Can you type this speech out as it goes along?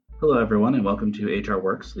Hello, everyone, and welcome to HR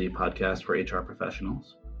Works, the podcast for HR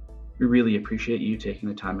professionals. We really appreciate you taking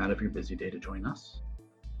the time out of your busy day to join us.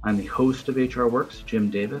 I'm the host of HR Works,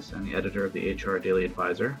 Jim Davis, and the editor of the HR Daily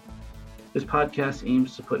Advisor. This podcast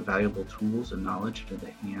aims to put valuable tools and knowledge into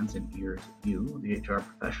the hands and ears of you, the HR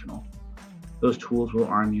professional. Those tools will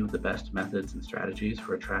arm you with the best methods and strategies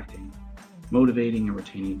for attracting, motivating, and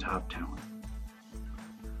retaining top talent.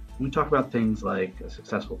 We talk about things like a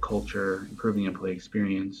successful culture, improving employee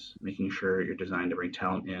experience, making sure you're designed to bring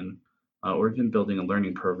talent in, or even building a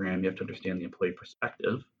learning program. You have to understand the employee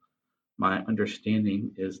perspective. My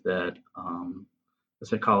understanding is that the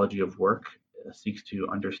psychology of work seeks to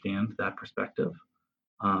understand that perspective.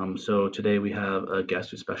 So today we have a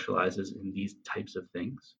guest who specializes in these types of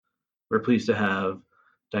things. We're pleased to have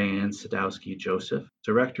Diane Sadowski Joseph,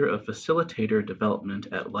 Director of Facilitator Development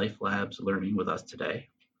at Life Labs Learning, with us today.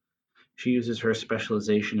 She uses her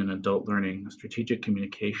specialization in adult learning, strategic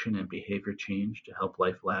communication, and behavior change to help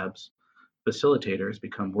Life Labs facilitators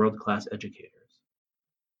become world-class educators.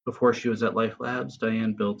 Before she was at Life Labs,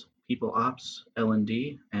 Diane built People Ops,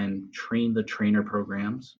 L&D, and Train the Trainer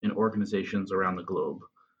programs in organizations around the globe.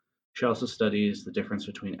 She also studies the difference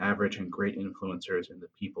between average and great influencers in the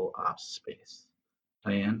People Ops space.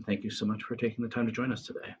 Diane, thank you so much for taking the time to join us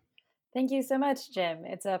today. Thank you so much, Jim.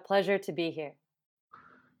 It's a pleasure to be here.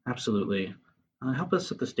 Absolutely. Help us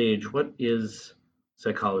set the stage. What is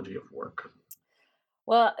psychology of work?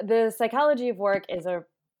 Well, the psychology of work is a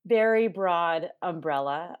very broad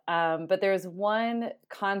umbrella, but there's one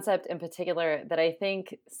concept in particular that I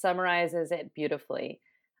think summarizes it beautifully.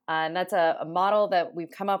 And that's a model that we've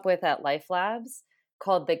come up with at Life Labs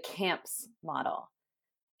called the CAMPS model.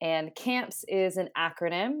 And CAMPS is an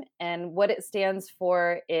acronym, and what it stands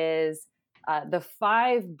for is the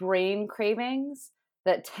 5 brain cravings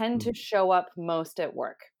that tend to show up most at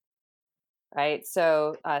work. Right?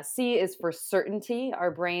 So C is for certainty. Our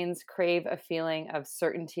brains crave a feeling of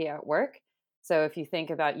certainty at work. So if you think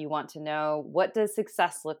about, you want to know, what does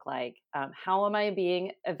success look like? How am I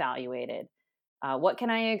being evaluated? What can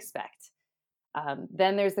I expect?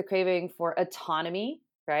 Then there's the craving for autonomy,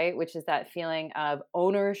 right? Which is that feeling of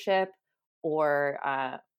ownership or,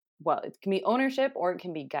 it can be ownership or it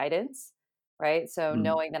can be guidance, right? So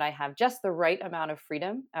knowing that I have just the right amount of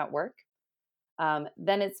freedom at work.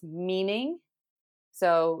 Then it's meaning.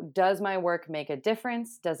 So, does my work make a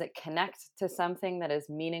difference? Does it connect to something that is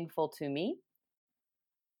meaningful to me?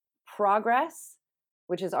 Progress,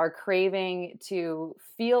 which is our craving to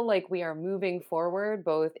feel like we are moving forward,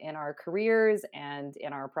 both in our careers and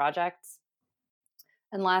in our projects.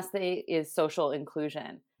 And lastly is social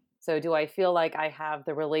inclusion. So, do I feel like I have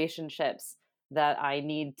the relationships that I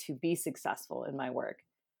need to be successful in my work?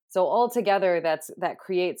 So, altogether, that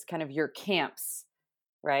creates kind of your camps,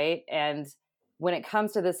 right? And when it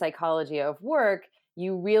comes to the psychology of work,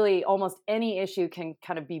 you really, almost any issue can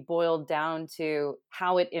kind of be boiled down to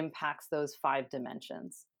how it impacts those 5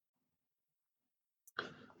 dimensions.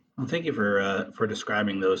 Well, thank you for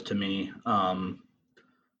describing those to me.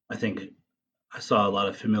 I think I saw a lot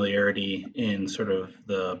of familiarity in sort of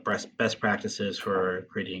the best practices for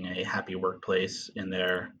creating a happy workplace in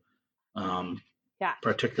there, Yeah.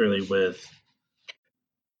 particularly with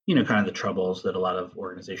kind of the troubles that a lot of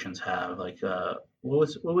organizations have. Like,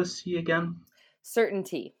 what was C again?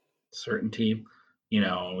 Certainty. Certainty.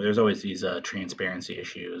 There's always these transparency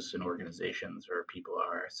issues in organizations where people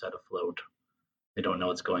are set afloat. They don't know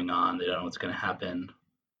what's going on. They don't know what's going to happen.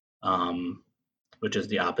 Which is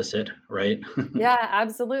the opposite, right? Yeah,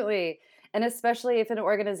 absolutely. And especially if an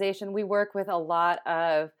organization, we work with a lot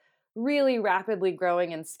of really rapidly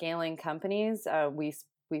growing and scaling companies.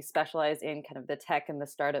 We specialize in kind of the tech and the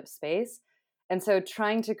startup space. And so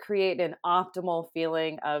trying to create an optimal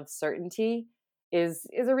feeling of certainty is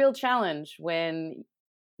a real challenge when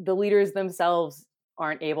the leaders themselves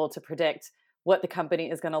aren't able to predict what the company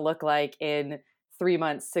is going to look like in 3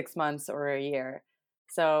 months, 6 months, or a year.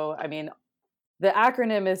 So, I mean, the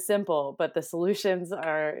acronym is simple, but the solutions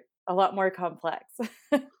are a lot more complex.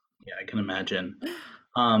 Yeah, I can imagine.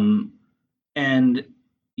 Um, and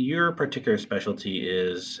your particular specialty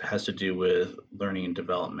has to do with learning and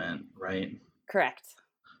development, right? Correct.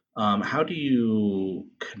 How do you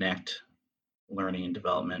connect learning and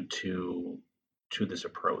development to this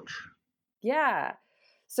approach? Yeah.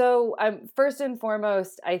 So, first and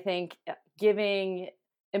foremost, I think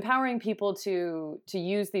empowering people to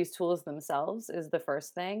use these tools themselves is the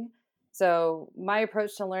first thing. So, my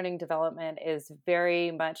approach to learning development is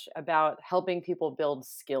very much about helping people build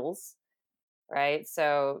skills, right?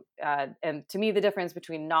 So, and to me, the difference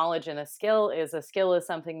between knowledge and a skill is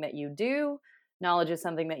something that you do, knowledge is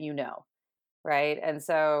something that you know. right? And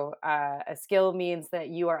so a skill means that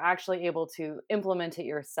you are actually able to implement it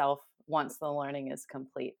yourself once the learning is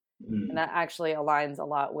complete. And Mm, that actually aligns a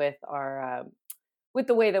lot with our with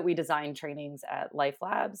the way that we design trainings at Life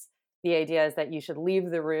Labs. The idea is that you should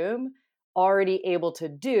leave the room already able to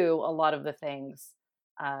do a lot of the things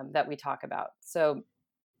that we talk about. So,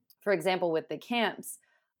 for example, with the camps,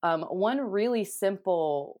 one really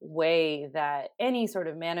simple way that any sort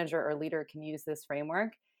of manager or leader can use this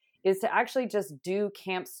framework is to actually just do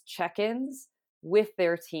camps check ins with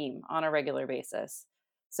their team on a regular basis.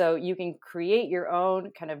 So you can create your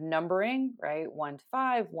own kind of numbering, right? 1 to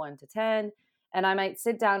 5, 1 to 10. And I might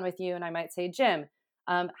sit down with you and I might say, Jim,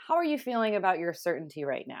 how are you feeling about your certainty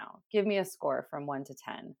right now? Give me a score from 1 to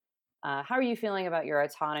 10. How are you feeling about your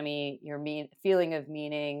autonomy, your feeling of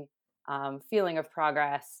meaning, feeling of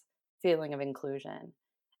progress, feeling of inclusion?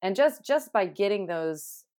 And just by getting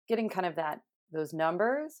kind of those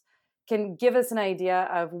numbers can give us an idea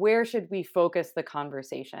of where should we focus the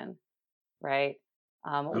conversation, right?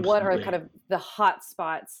 What are kind absolutely. of the hot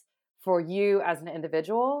spots for you as an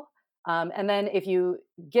individual? And then if you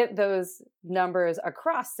get those numbers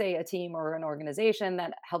across, say, a team or an organization,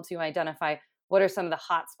 that helps you identify what are some of the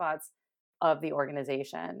hot spots of the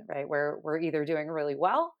organization, right? Where we're either doing really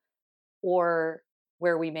well or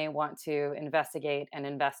where we may want to investigate and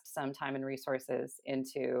invest some time and resources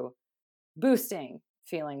into boosting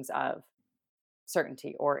feelings of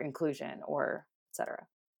certainty or inclusion or et cetera.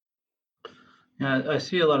 Yeah, I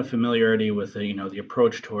see a lot of familiarity with the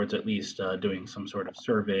approach towards at least doing some sort of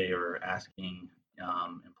survey or asking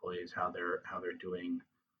employees how they're doing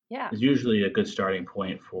Yeah. is usually a good starting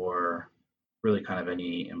point for really kind of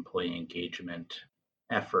any employee engagement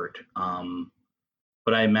effort.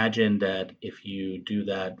 But I imagine that if you do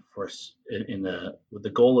that in the with the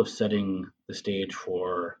goal of setting the stage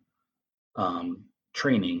for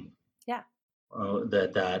training, Yeah.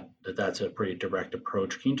 that's a pretty direct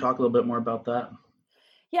approach. Can you talk a little bit more about that?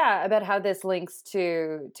 Yeah, about how this links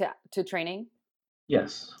to training.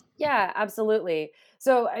 Yes. Yeah, absolutely.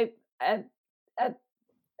 So I, I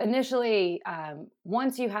initially,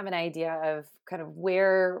 once you have an idea of kind of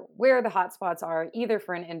where the hotspots are, either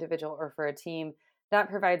for an individual or for a team, that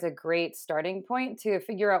provides a great starting point to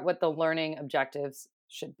figure out what the learning objectives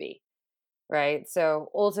should be. Right. So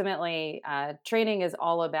ultimately, training is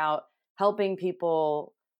all about helping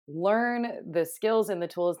people learn the skills and the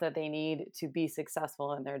tools that they need to be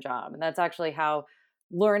successful in their job. And that's actually how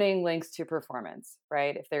learning links to performance,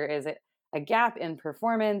 right? If there is a gap in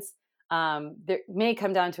performance, there may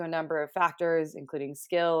come down to a number of factors, including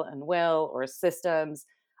skill and will or systems.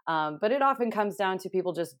 But it often comes down to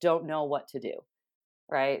people just don't know what to do,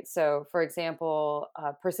 right? So, for example,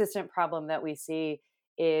 a persistent problem that we see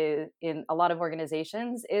is in a lot of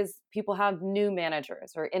organizations is people have new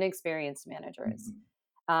managers or inexperienced managers,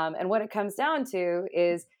 Mhm. and what it comes down to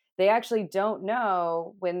is they actually don't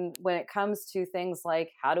know when it comes to things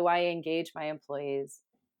like how do I engage my employees,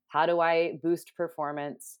 how do I boost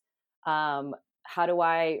performance, um, how do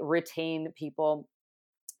I retain people.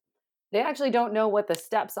 They actually don't know what the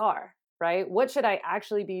steps are, right? What should I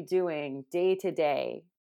actually be doing day to day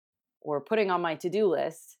or putting on my to-do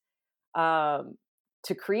list um,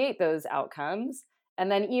 to create those outcomes.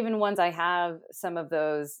 And then even once I have some of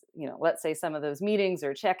those, let's say some of those meetings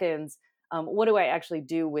or check-ins, what do I actually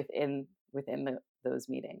do within those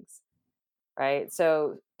meetings, right?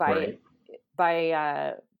 So Right.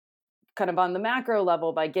 by kind of on the macro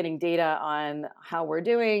level, by getting data on how we're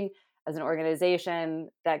doing as an organization,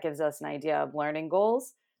 that gives us an idea of learning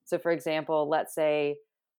goals. So, for example, let's say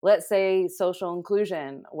social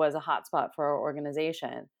inclusion was a hotspot for our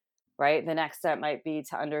organization, right? The next step might be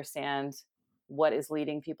to understand what is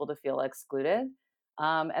leading people to feel excluded.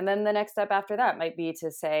 And then the next step after that might be to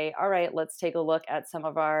say, all right, let's take a look at some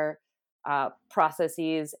of our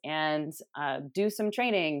processes and do some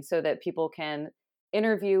training so that people can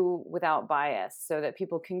interview without bias, so that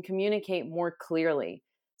people can communicate more clearly,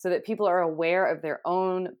 so that people are aware of their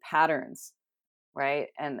own patterns, right?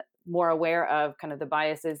 And more aware of kind of the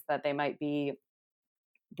biases that they might be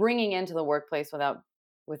bringing into the workplace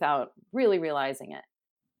without really realizing it.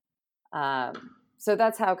 So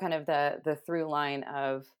that's how kind of the through line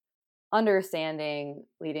of understanding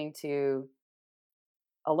leading to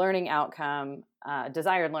a learning outcome,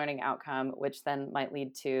 desired learning outcome, which then might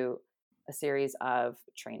lead to a series of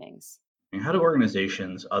trainings. And how do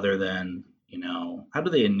organizations, other than, how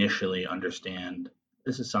do they initially understand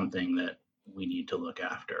this is something that we need to look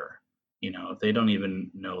after? If they don't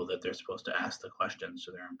even know that they're supposed to ask the questions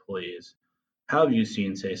to their employees, how have you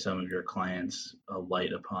seen, say, some of your clients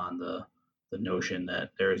light upon the notion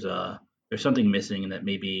that there's something missing and that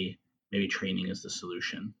maybe maybe training is the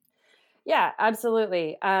solution? Yeah,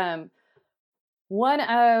 absolutely. It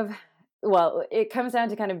comes down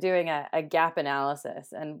to kind of doing a gap analysis.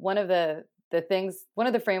 And one of the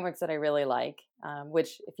frameworks that I really like,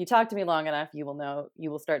 which if you talk to me long enough, you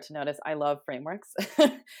will start to notice I love frameworks,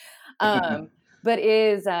 um, but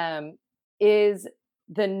is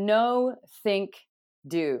the know, think,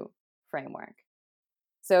 do framework.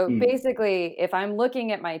 So Mm, basically, if I'm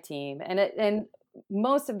looking at my team, and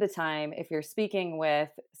most of the time, if you're speaking with,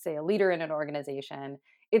 say, a leader in an organization,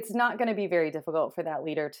 it's not going to be very difficult for that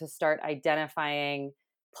leader to start identifying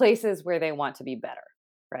places where they want to be better,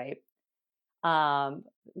 right?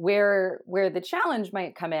 Where the challenge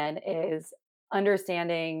might come in is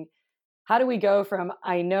understanding how do we go from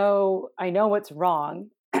I know what's wrong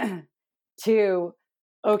to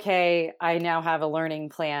okay, I now have a learning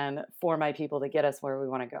plan for my people to get us where we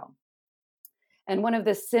want to go. And one of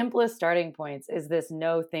the simplest starting points is this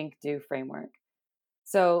know, think, do framework.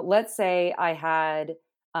 So let's say I had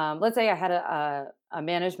a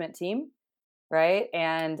management team, right?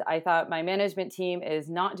 And I thought my management team is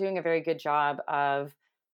not doing a very good job of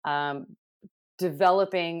um,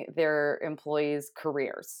 developing their employees'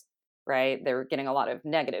 careers, right? They're getting a lot of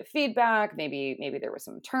negative feedback. Maybe there was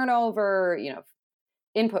some turnover,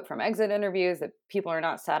 input from exit interviews that people are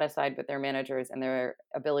not satisfied with their managers and their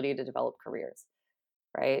ability to develop careers,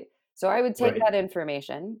 right? So I would take right. that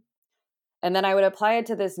information and then I would apply it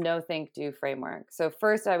to this know, think, do framework. So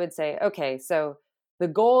first I would say, okay, so the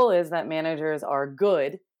goal is that managers are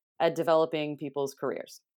good at developing people's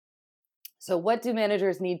careers. So what do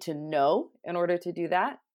managers need to know in order to do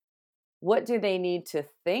that? What do they need to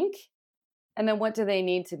think? And then what do they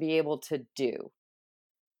need to be able to do?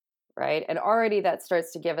 Right. And already that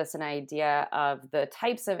starts to give us an idea of the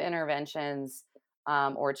types of interventions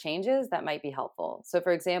or changes that might be helpful. So,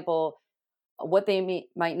 for example, what they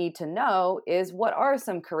might need to know is what are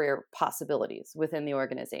some career possibilities within the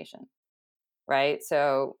organization, right?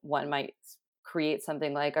 So, one might create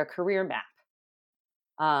something like a career map.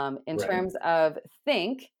 In Right. terms of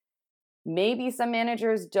think, maybe some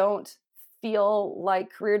managers don't feel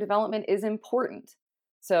like career development is important.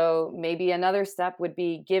 So maybe another step would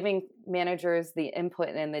be giving managers the input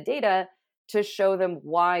and the data to show them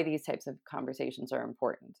why these types of conversations are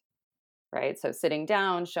important, right? So sitting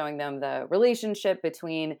down, showing them the relationship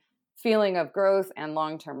between feeling of growth and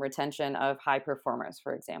long-term retention of high performers,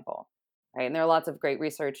 for example, right? And there are lots of great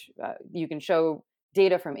research. You can show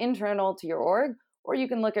data from internal to your org, or you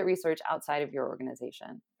can look at research outside of your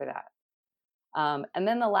organization for that. And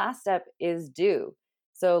then the last step is do.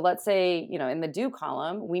 So let's say, in the do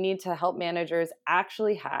column, we need to help managers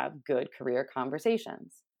actually have good career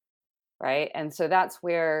conversations, right? And so that's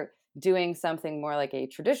where doing something more like a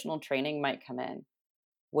traditional training might come in,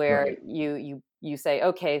 where Right. you say,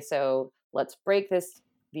 okay, so let's break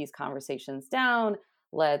these conversations down.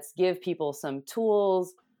 Let's give people some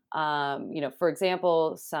tools. For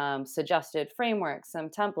example, some suggested frameworks, some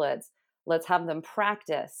templates. Let's have them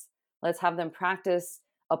practice. Let's have them practice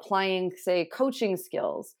applying, say, coaching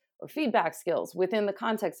skills or feedback skills within the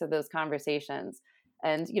context of those conversations,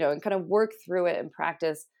 and kind of work through it and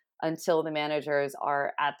practice until the managers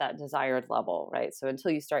are at that desired level, right? So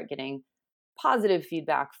until you start getting positive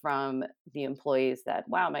feedback from the employees that,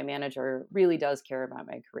 wow, my manager really does care about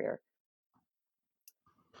my career.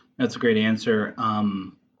 That's a great answer.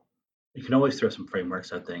 You can always throw some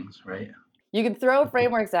frameworks at things, right? You can throw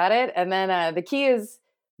frameworks at it, and then the key is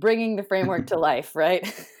bringing the framework to life, right?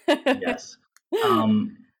 Yes.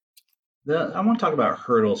 Um, I want to talk about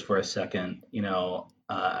hurdles for a second.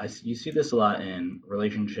 You see this a lot in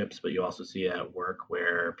relationships, but you also see it at work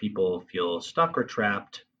where people feel stuck or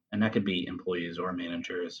trapped, and that could be employees or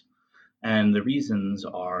managers. And the reasons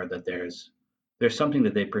are that there's something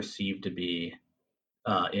that they perceive to be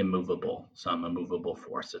immovable, some immovable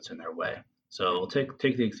force that's in their way. So we'll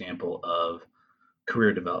take the example of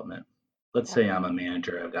career development. Let's Yeah. say I'm a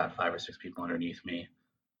manager, I've got 5 or 6 people underneath me.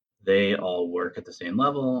 They all work at the same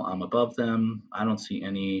level, I'm above them. I don't see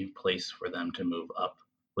any place for them to move up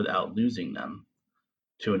without losing them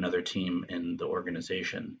to another team in the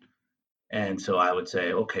organization. And so I would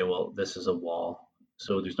say, okay, well, this is a wall.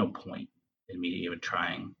 So there's no point in me even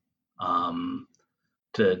trying um,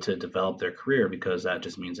 to develop their career because that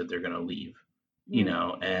just means that they're going to leave.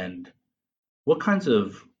 Hmm. And what kinds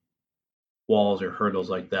of walls or hurdles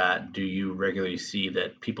like that do you regularly see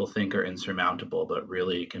that people think are insurmountable but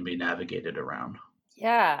really can be navigated around?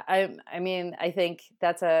 Yeah, I mean, I think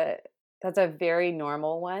that's a very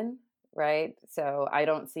normal one, right? So I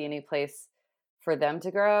don't see any place for them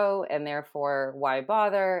to grow, and therefore, why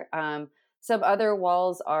bother? Some other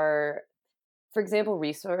walls are for example,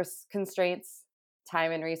 resource constraints,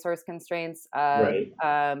 time and resource constraints of,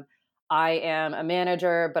 Right. I am a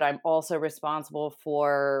manager, but I'm also responsible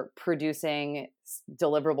for producing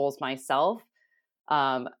deliverables myself.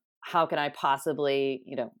 Um, how can I possibly,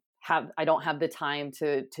 I don't have the time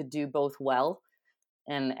to do both well.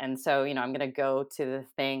 And so, I'm going to go to the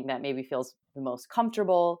thing that maybe feels the most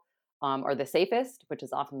comfortable, or the safest, which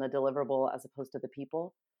is often the deliverable as opposed to the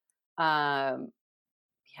people. Um,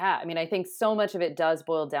 yeah, I mean, I think so much of it does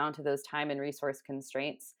boil down to those time and resource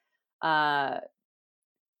constraints. Uh,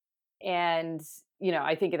 and,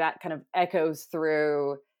 I think that kind of echoes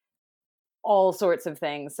through all sorts of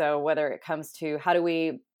things. So whether it comes to how do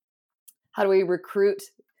we recruit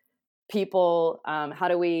people, how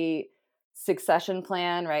do we succession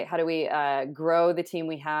plan, right? How do we grow the team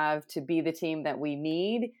we have to be the team that we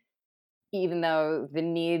need, even though the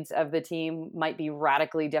needs of the team might be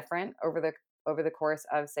radically different over the course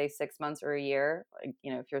of, say, 6 months or a year. Like,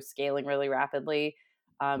 if you're scaling really rapidly,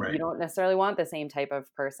 you Right. don't necessarily want the same type of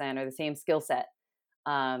person or the same skill set.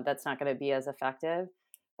 That's not going to be as effective,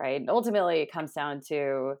 right? And ultimately, it comes down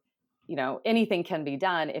to, anything can be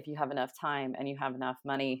done if you have enough time and you have enough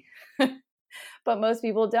money, but most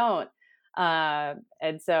people don't.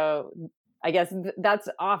 And so, I guess that's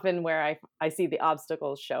often where I see the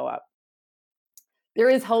obstacles show up. There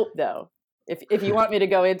is hope, though, if you want me to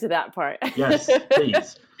go into that part. Yes,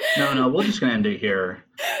 please. No, we're just gonna end it here.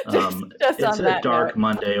 Just It's on a that dark note.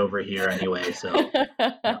 Monday over here anyway, so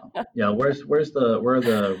yeah. Where are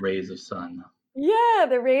the rays of sun? Yeah,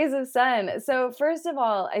 the rays of sun. So first of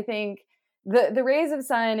all, I think the rays of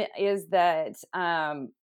sun is that,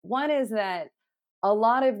 one is that a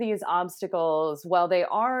lot of these obstacles, while they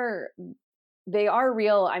are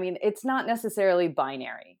real. I mean, it's not necessarily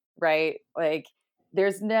binary, right? Like,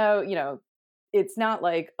 there's no, it's not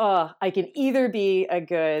like, oh, I can either be a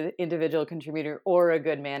good individual contributor or a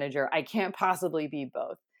good manager. I can't possibly be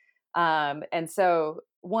both. And so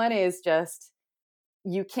one is just,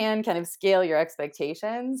 you can kind of scale your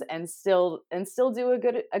expectations and still do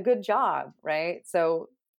a good job, right? So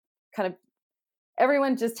kind of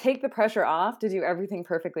everyone just take the pressure off to do everything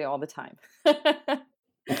perfectly all the time.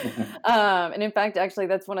 And in fact, actually,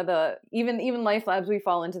 that's one of the even Life Labs, we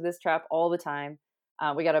fall into this trap all the time.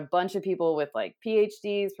 We got a bunch of people with like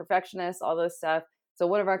PhDs, perfectionists, all this stuff. So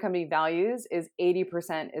one of our company values is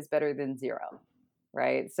 80% is better than zero,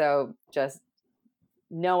 right? So just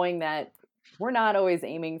knowing that we're not always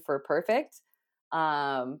aiming for perfect,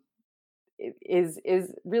 um, is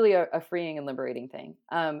really a freeing and liberating thing.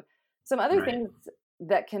 Some other Right. things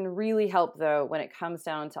that can really help, though, when it comes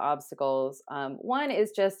down to obstacles. One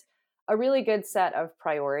is just a really good set of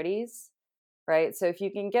priorities, right? So if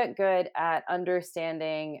you can get good at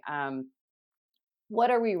understanding, what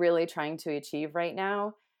are we really trying to achieve right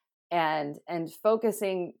now, and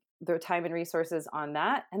focusing the time and resources on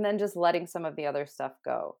that, and then just letting some of the other stuff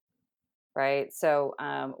go, right? So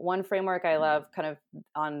one framework I love, kind of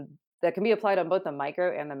on that can be applied on both the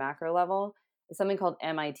micro and the macro level, is something called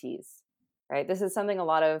MITs, right? This is something a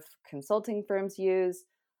lot of consulting firms use.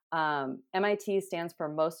 MIT stands for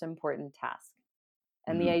most important task.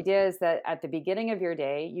 And the Mhm. idea is that at the beginning of your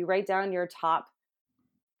day, you write down your top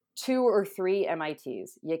 2 or 3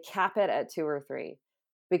 MITs. You cap it at 2 or 3,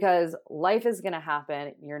 because life is going to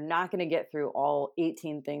happen. You're not going to get through all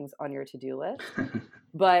 18 things on your to-do list.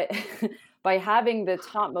 But by having the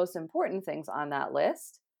top most important things on that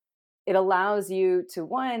list, it allows you to,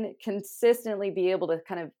 one, consistently be able to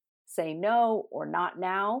kind of say no or not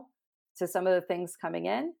now to some of the things coming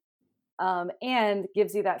in, and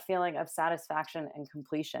gives you that feeling of satisfaction and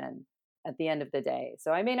completion at the end of the day.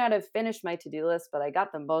 So I may not have finished my to-do list, but I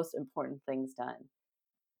got the most important things done.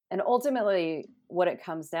 And ultimately, what it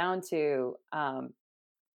comes down to,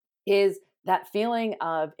 is that feeling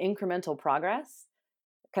of incremental progress,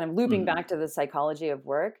 kind of looping Mhm. back to the psychology of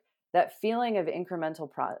work. That feeling of incremental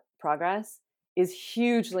progress is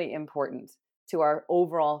hugely important to our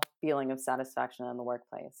overall feeling of satisfaction in the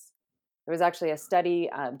workplace. There was actually a study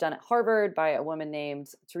done at Harvard by a woman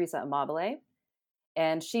named Teresa Amabile,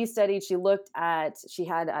 and she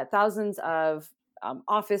had thousands of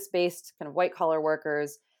office-based kind of white-collar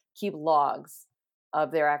workers keep logs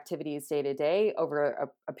of their activities day to day over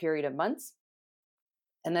a period of months,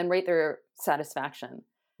 and then rate their satisfaction.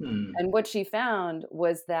 Mm. And what she found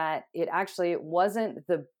was that it actually wasn't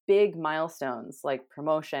the big milestones like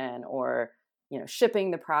promotion or,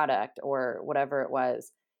 shipping the product or whatever it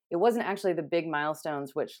was. It wasn't actually the big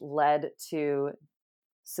milestones which led to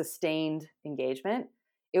sustained engagement.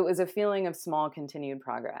 It was a feeling of small continued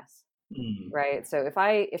progress, Mm. right? So if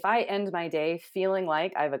I end my day feeling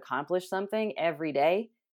like I've accomplished something every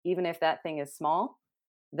day, even if that thing is small,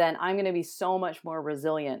 then I'm going to be so much more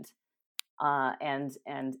resilient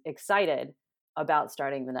and excited about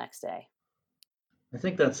starting the next day. I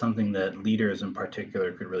think that's something that leaders in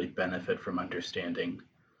particular could really benefit from understanding.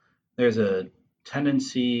 There's a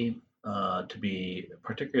tendency to be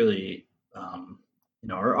particularly,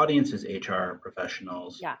 our audience is HR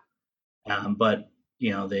professionals, Yeah. but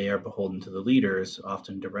they are beholden to the leaders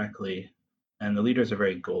often directly, and the leaders are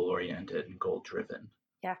very goal oriented and goal driven.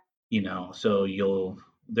 Yeah. So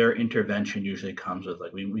their intervention usually comes with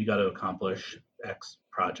like we got to accomplish X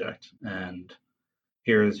project, and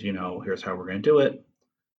here's how we're going to do it,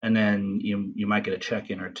 and then you might get a check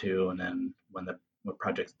in or two, and then when the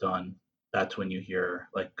project's done, that's when you hear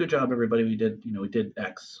like, good job everybody, we did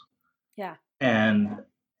X. Yeah. And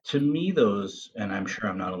to me, those, and I'm sure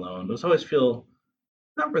I'm not alone, those always feel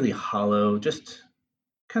not really hollow, just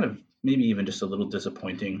kind of maybe even just a little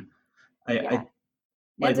disappointing. I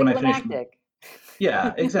like when I finish. Anticlimactic.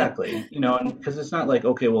 Yeah, exactly. And because it's not like,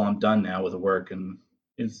 okay, well, I'm done now with work, and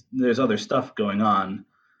there's other stuff going on.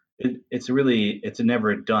 It's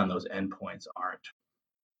never done. Those endpoints aren't.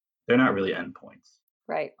 They're not really endpoints.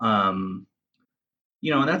 Right. And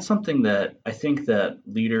that's something that I think that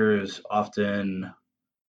leaders often.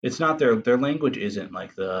 It's not their language isn't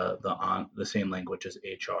like the same language as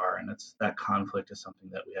HR, and it's that conflict is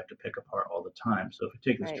something that we have to pick apart all the time. So if you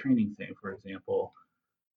take this Right. training thing, for example,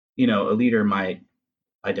 a leader might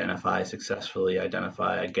successfully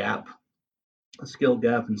identify a skill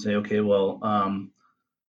gap, and say, okay, well,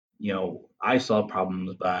 I solve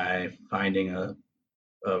problems by finding a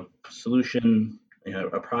solution,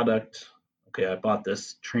 a product. Okay, I bought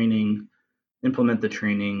this training, implement the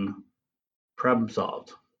training, problem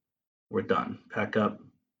solved. We're done. Pack up,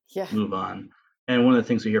 Yeah. move on. And one of the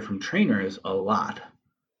things we hear from trainers a lot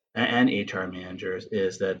and HR managers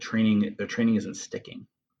is that their training isn't sticking.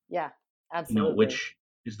 Yeah, absolutely. Which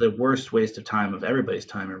is the worst waste of time of everybody's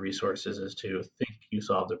time and resources, is to think you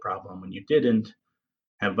solved a problem when you didn't,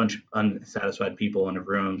 have a bunch of unsatisfied people in a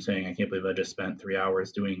room saying, I can't believe I just spent 3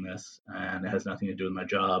 hours doing this and it has nothing to do with my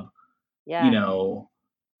job. Yeah.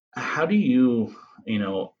 How do you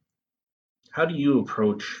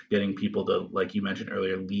approach getting people to, like you mentioned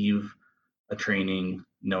earlier, leave a training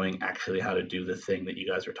knowing actually how to do the thing that you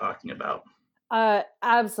guys are talking about?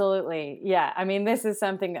 Absolutely. Yeah. I mean, this is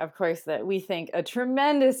something, of course, that we think a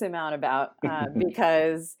tremendous amount about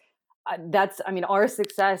because our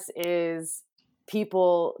success is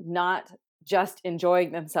people not just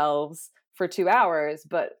enjoying themselves for 2 hours,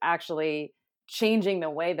 but actually changing the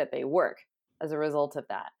way that they work as a result of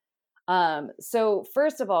that. So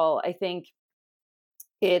first of all, I think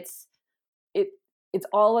it's it it's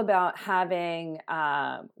all about having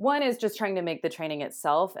one is just trying to make the training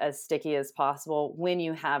itself as sticky as possible when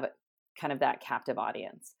you have kind of that captive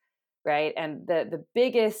audience, right? And the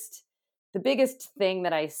biggest thing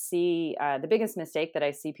that I see, the biggest mistake that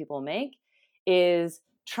I see people make is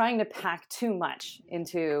trying to pack too much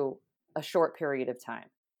into a short period of time,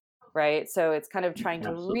 right? So it's kind of trying to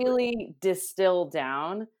Absolutely. really distill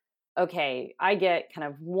down, okay, I get kind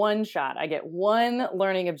of one shot, I get one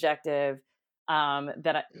learning objective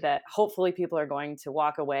that hopefully people are going to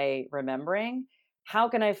walk away remembering. How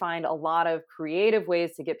can I find a lot of creative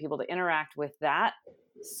ways to get people to interact with that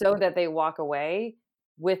so that they walk away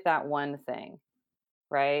with that one thing,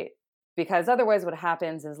 right? Because otherwise, what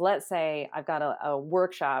happens is, let's say I've got a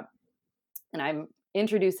workshop and I'm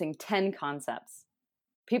introducing 10 concepts.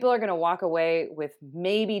 People are going to walk away with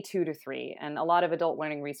maybe 2 to 3, and a lot of adult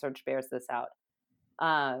learning research bears this out.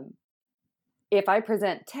 If I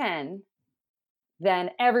present 10,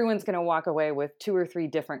 then everyone's going to walk away with 2 or 3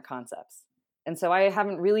 different concepts. And so I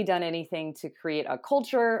haven't really done anything to create a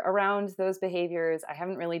culture around those behaviors. I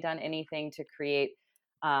haven't really done anything to create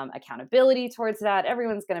accountability towards that.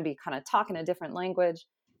 Everyone's going to be kind of talking a different language.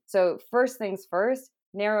 So first things first,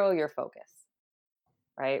 narrow your focus,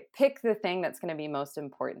 right? Pick the thing that's going to be most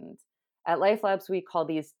important. At Life Labs, we call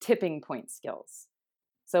these tipping point skills.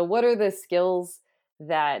 So what are the skills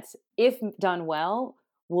that, if done well,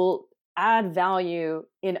 will add value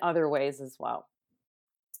in other ways as well?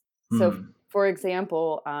 So, for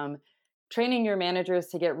example, training your managers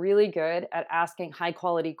to get really good at asking high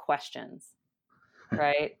quality questions,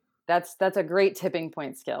 right? That's a great tipping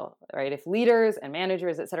point skill, right? If leaders and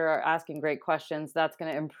managers, et cetera, are asking great questions, that's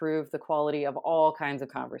going to improve the quality of all kinds of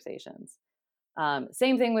conversations.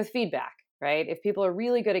 Same thing with feedback, right? If people are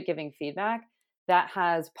really good at giving feedback, that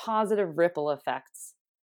has positive ripple effects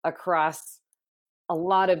across a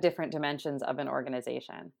lot of different dimensions of an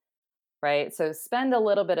organization, right? So spend a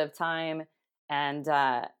little bit of time and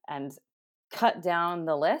cut down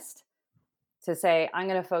the list to say, I'm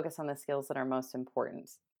going to focus on the skills that are most important.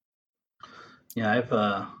 Yeah,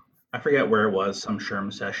 I forget where it was, some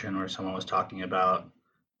SHRM session where someone was talking about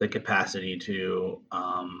the capacity to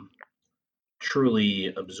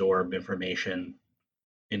truly absorb information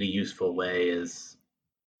in a useful way is,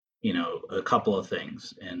 a couple of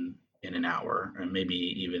things in an hour or maybe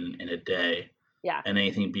even in a day. Yeah. And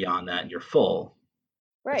anything beyond that, you're full.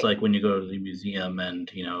 It's Right. like when you go to the museum and,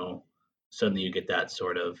 suddenly you get that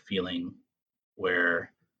sort of feeling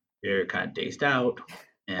where you're kind of dazed out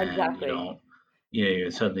and you Exactly. don't,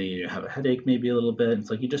 suddenly you have a headache maybe a little bit. It's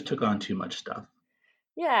like you just took on too much stuff.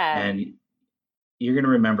 Yeah. And you're going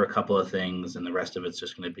to remember a couple of things and the rest of it's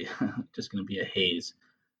just going to be just going to be a haze.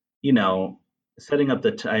 You know, I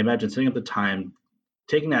imagine setting up the time,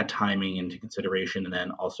 taking that timing into consideration, and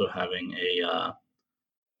then also having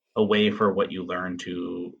a way for what you learn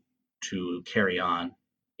to carry on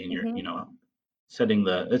in your, Hmm. setting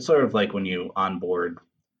the. It's sort of like when you onboard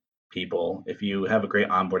people. If you have a great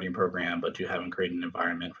onboarding program, but you haven't created an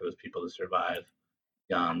environment for those people to survive,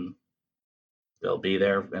 um, they'll be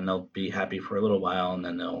there and they'll be happy for a little while, and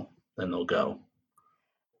then they'll go.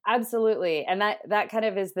 Absolutely. And that kind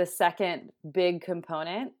of is the second big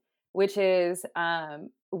component, which is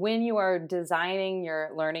when you are designing your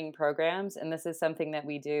learning programs, and this is something that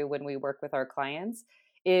we do when we work with our clients,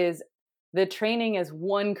 is the training is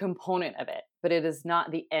one component of it, but it is not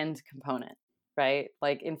the end component, right?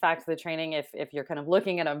 Like, in fact, the training, if you're kind of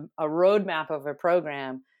looking at a roadmap of a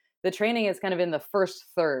program, the training is kind of in the first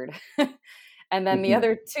third. And then the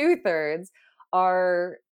other two thirds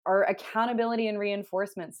are accountability and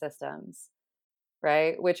reinforcement systems,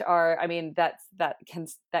 right? Which are, I mean, that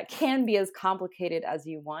can be as complicated as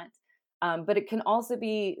you want, but it can also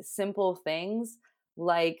be simple things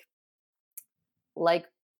like like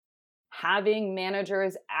having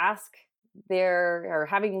managers ask or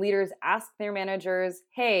having leaders ask their managers,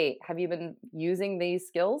 "Hey, have you been using these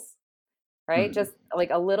skills?" Right? Mhm. Just like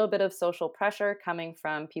a little bit of social pressure coming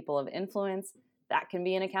from people of influence, that can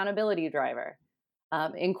be an accountability driver.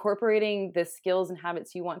 Incorporating the skills and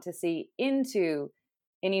habits you want to see into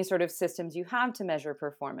any sort of systems you have to measure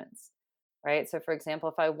performance, right? So, for example,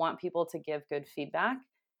 if I want people to give good feedback,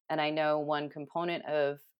 and I know one component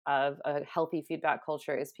of a healthy feedback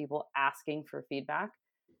culture is people asking for feedback,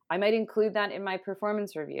 I might include that in my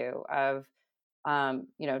performance review of, um,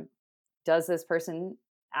 you know, does this person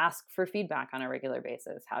ask for feedback on a regular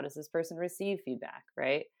basis? How does this person receive feedback,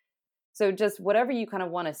 right? So just whatever you kind of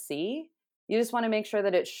want to see, you just want to make sure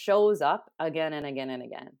that it shows up again and again and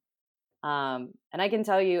again. And I can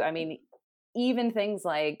tell you, I mean, even things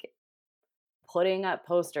like putting up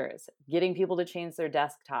posters, getting people to change their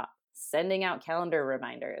desktop, sending out calendar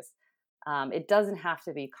reminders. It doesn't have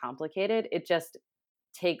to be complicated. It just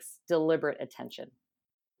takes deliberate attention.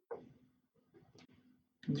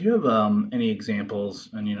 Do you have any examples,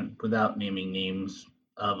 and without naming names,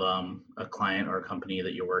 of a client or a company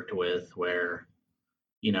that you worked with where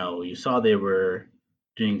you saw they were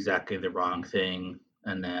doing exactly the wrong thing,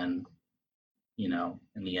 and then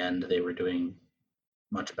in the end they were doing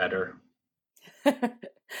much better?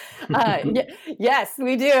 Yes,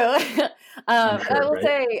 we do. I'm I sure, will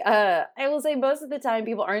right? say, most of the time,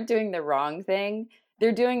 people aren't doing the wrong thing.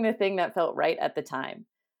 They're doing the thing that felt right at the time.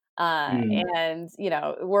 Mm, And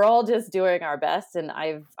we're all just doing our best. And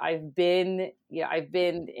I've been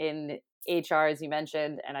in HR, as you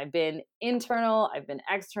mentioned, and I've been internal, I've been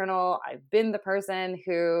external, I've been the person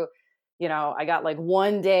who, I got like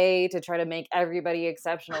one day to try to make everybody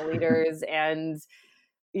exceptional leaders, and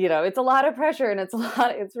it's a lot of pressure, and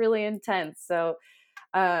it's really intense. So,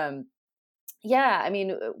 um, yeah, I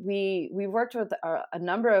mean, we've worked with a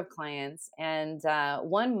number of clients, and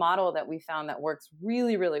one model that we found that works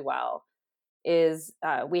really, really well is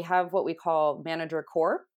we have what we call manager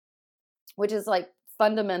core, which is like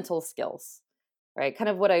fundamental skills, right? Kind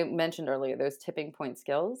of what I mentioned earlier, those tipping point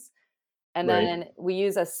skills. And right. then we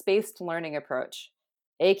use a spaced learning approach,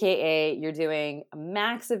 AKA you're doing a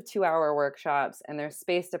max of 2-hour workshops, and they're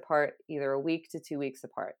spaced apart either a week to 2 weeks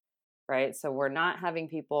apart, right? So we're not having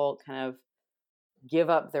people kind of give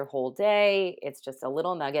up their whole day. It's just a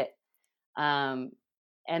little nugget. Um,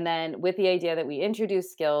 and then with the idea that we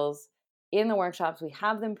introduce skills in the workshops, we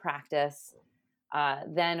have them practice.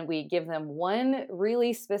 Then we give them one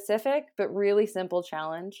really specific but really simple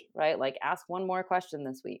challenge, right? Like ask one more question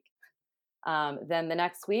this week. Then the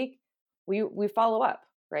next week, we follow up,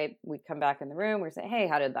 right? We come back in the room. We say, hey,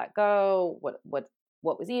 how did that go? What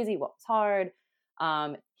was easy? What was hard?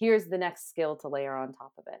 Here's the next skill to layer on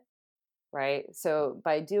top of it, right? So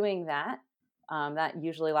by doing that, that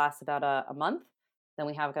usually lasts about a month. Then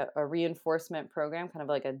we have a reinforcement program, kind of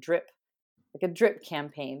like a drip like a drip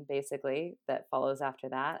campaign, basically, that follows after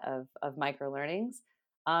that of micro learnings.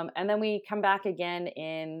 And then we come back again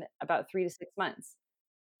in about 3 to 6 months,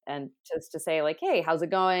 and just to say like, hey, how's it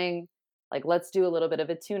going? Like, let's do a little bit of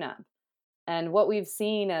a tune up. And what we've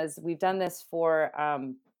seen as we've done this for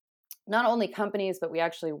not only companies, but we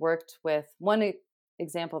actually worked with one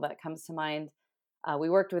example that comes to mind. We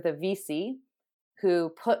worked with a VC who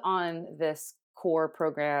put on this core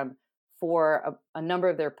program for a number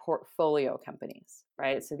of their portfolio companies,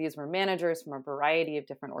 right? So these were managers from a variety of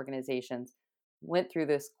different organizations, went through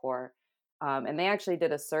this core, and they actually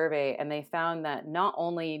did a survey, and they found that not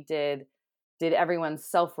only did everyone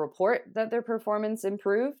self-report that their performance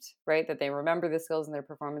improved, right? That they remember the skills and their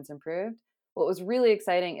performance improved. What was really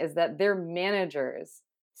exciting is that their managers,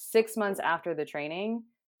 6 months after the training,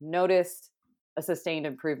 noticed a sustained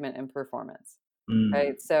improvement in performance.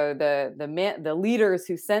 Right. So the leaders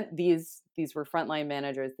who sent these were frontline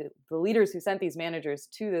managers. The leaders who sent these managers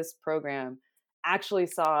to this program actually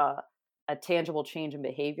saw a tangible change in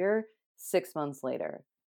behavior 6 months later,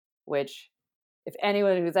 which, if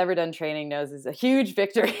anyone who's ever done training knows, is a huge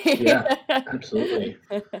victory. Yeah, absolutely.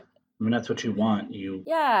 I mean, that's what you want.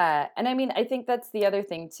 Yeah. And I mean, I think that's the other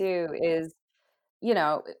thing too, is,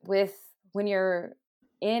 when you're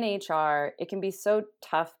in HR, it can be so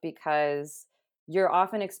tough because you're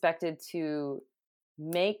often expected to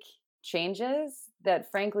make changes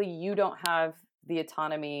that frankly you don't have the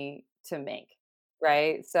autonomy to make,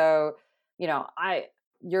 right? So,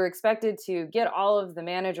 you're expected to get all of the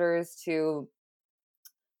managers to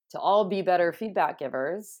all be better feedback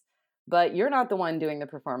givers, but you're not the one doing the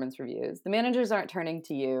performance reviews. The managers aren't turning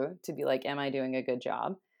to you to be like, am I doing a good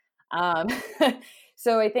job?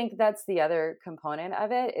 So I think that's the other component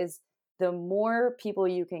of it, is the more people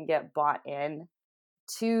you can get bought in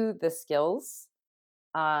to the skills,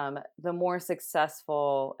 the more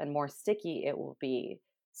successful and more sticky it will be.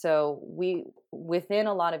 So within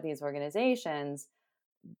a lot of these organizations,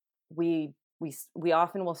 we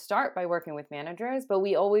often will start by working with managers, but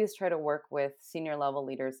we always try to work with senior level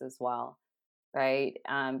leaders as well, right?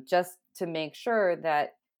 Just to make sure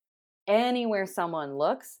that anywhere someone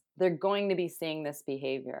looks, they're going to be seeing this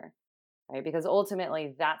behavior, right? Because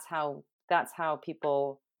ultimately, that's how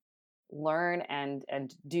people learn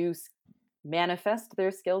and do manifest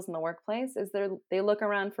their skills in the workplace, is they look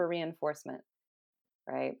around for reinforcement,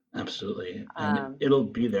 right? Absolutely. And it'll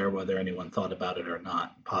be there whether anyone thought about it or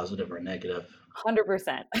not, positive or negative.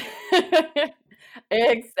 100%.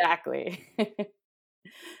 Exactly.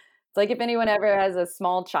 It's like if anyone ever has a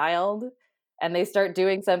small child and they start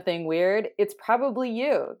doing something weird, it's probably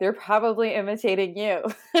you. They're probably imitating you.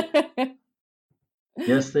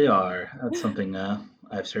 Yes, they are. That's something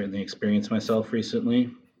I've certainly experienced myself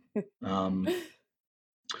recently.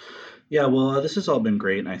 Yeah, well, this has all been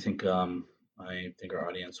great, and I think our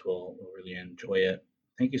audience will really enjoy it.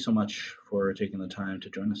 Thank you so much for taking the time to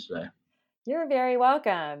join us today. You're very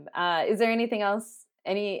welcome. Is there anything else?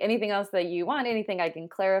 Anything else that you want? Anything I can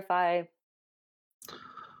clarify?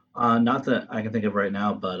 Not that I can think of right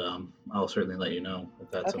now, but I'll certainly let you know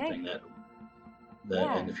if that's something that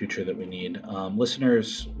in the future that we need.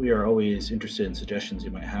 Listeners, we are always interested in suggestions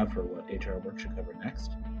you might have for what HR Work should cover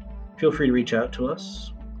next. Feel free to reach out to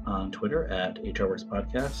us on Twitter at HR Works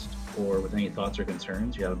Podcast, or with any thoughts or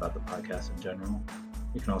concerns you have about the podcast in general.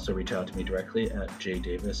 You can also reach out to me directly at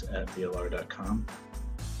jdavis@vlr.com.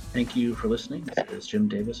 Thank you for listening. This is Jim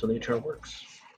Davis with HR Works.